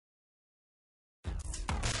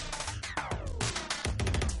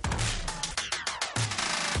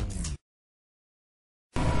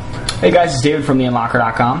Hey guys, it's David from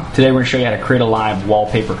theunlocker.com. Today we're going to show you how to create a live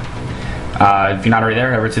wallpaper. If you're not already there,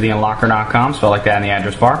 head over to theunlocker.com, spell like that in the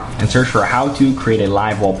address bar, and search for how to create a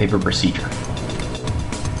live wallpaper procedure.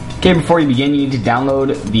 Okay, before you begin, you need to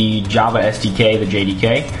download the Java SDK, the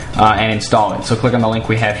JDK, and install it. So click on the link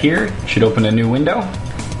we have here. It should open a new window.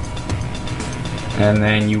 And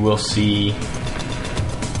then you will see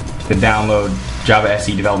the download Java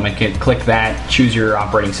SE development kit. Click that, choose your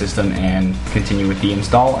operating system, and continue with the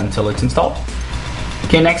install until it's installed.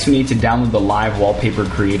 Okay, next we need to download the live wallpaper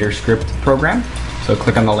creator script program. So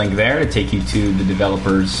click on the link there to take you to the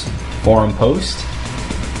developer's forum post.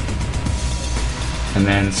 And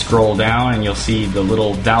then scroll down and you'll see the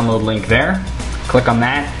little download link there. Click on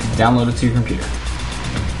that, download it to your computer.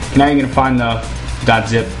 Now you're going to find the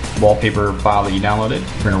 .zip wallpaper file that you downloaded.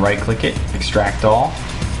 You're going to right click it, extract all.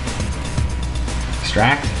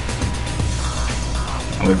 Extract,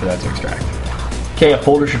 and wait for that to extract. Okay, a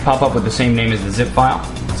folder should pop up with the same name as the zip file,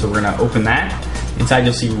 so we're going to open that. Inside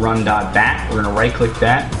you'll see run.bat. We're going to right click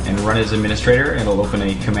that and run as administrator. It'll open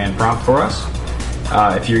a command prompt for us.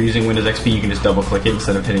 If you're using Windows XP, you can just double click it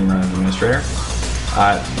instead of hitting run as administrator.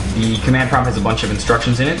 The command prompt has a bunch of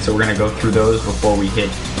instructions in it, so we're going to go through those before we hit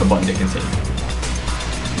the button to continue.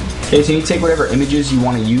 Okay, so you need to take whatever images you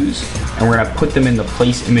want to use, and we're going to put them in the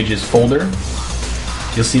place images folder.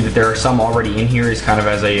 You'll see that there are some already in here as kind of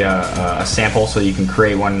as a sample, so you can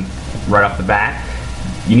create one right off the bat.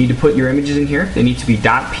 You need to put your images in here. They need to be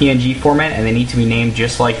 .png format, and they need to be named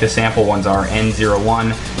just like the sample ones are,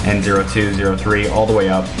 N01, N02, 03, all the way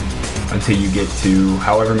up until you get to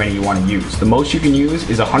however many you want to use. The most you can use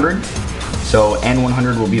is 100, so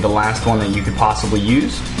N100 will be the last one that you could possibly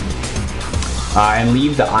use. And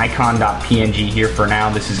leave the icon.png here for now.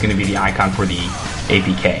 This is going to be the icon for the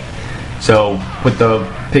APK. So put the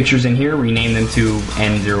pictures in here, rename them to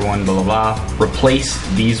N01 blah blah blah, replace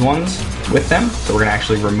these ones with them. So we're going to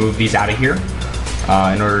actually remove these out of here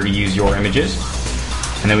in order to use your images.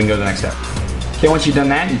 And then we can go to the next step. Okay, once you've done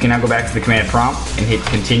that, you can now go back to the command prompt and hit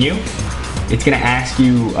continue. It's going to ask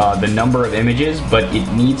you the number of images, but it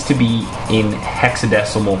needs to be in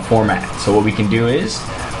hexadecimal format. So what we can do is,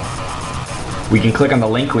 we can click on the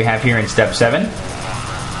link we have here in step 7,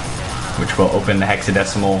 which will open the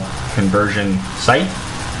hexadecimal conversion site,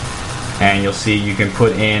 and you'll see you can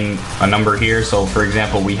put in a number here. So for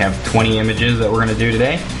example, we have 20 images that we're going to do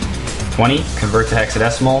today. 20 convert to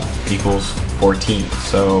hexadecimal equals 14.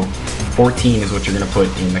 So 14 is what you're going to put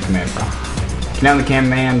in the command prompt. Now in the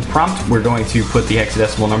command prompt, we're going to put the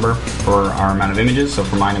hexadecimal number for our amount of images. So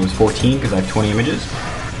for mine it was 14 because I have 20 images.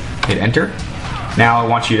 Hit enter. Now I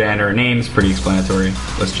want you to enter a name. It's pretty explanatory.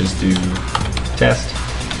 Let's just do test.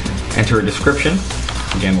 Enter a description.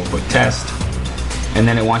 Again, we'll put test. And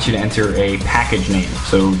then it wants you to enter a package name.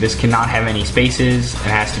 So this cannot have any spaces. It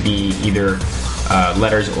has to be either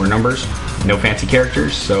letters or numbers. No fancy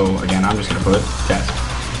characters. So again, I'm just going to put test.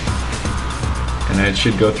 And then it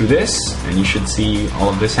should go through this, and you should see all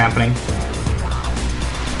of this happening.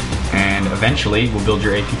 And eventually, we'll build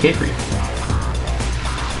your APK for you.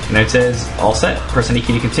 And then it says all set. Press any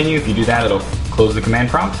key to continue. If you do that, it'll close the command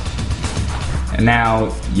prompt. And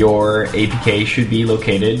now your APK should be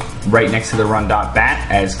located right next to the run.bat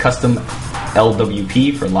as custom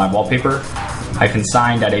LWP for live wallpaper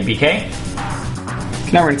 -sign.apk.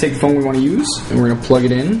 Now we're going to take the phone we want to use and we're going to plug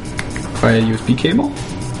it in via USB cable.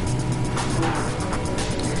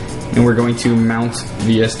 And we're going to mount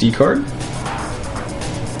the SD card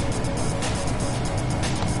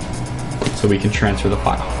so we can transfer the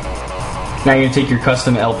file. Now you're going to take your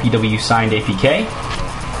custom LPW signed APK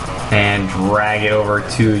and drag it over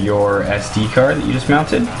to your SD card that you just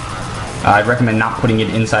mounted. I'd recommend not putting it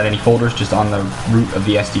inside any folders, just on the root of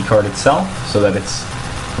the SD card itself, so that it's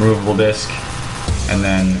removable disk and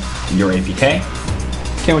then your APK.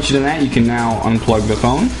 Okay, once you've done that, you can now unplug the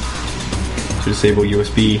phone to disable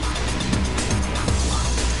USB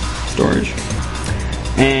storage.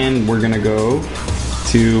 And we're gonna go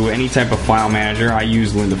to any type of file manager. I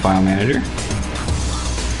use Lynda File Manager.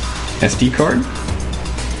 SD card.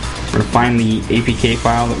 We're going to find the APK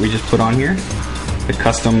file that we just put on here, the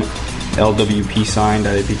custom LWP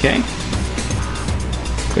sign.apk.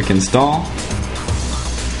 Click install.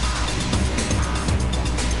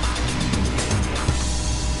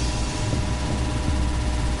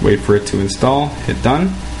 Wait for it to install, hit done.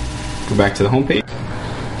 Go back to the home page.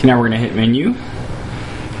 Okay, now we're going to hit menu,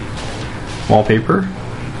 wallpaper,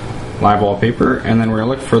 live wallpaper, and then we're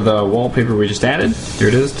going to look for the wallpaper we just added. Here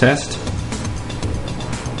it is, test.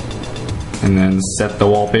 And then set the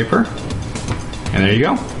wallpaper, and there you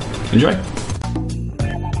go. Enjoy.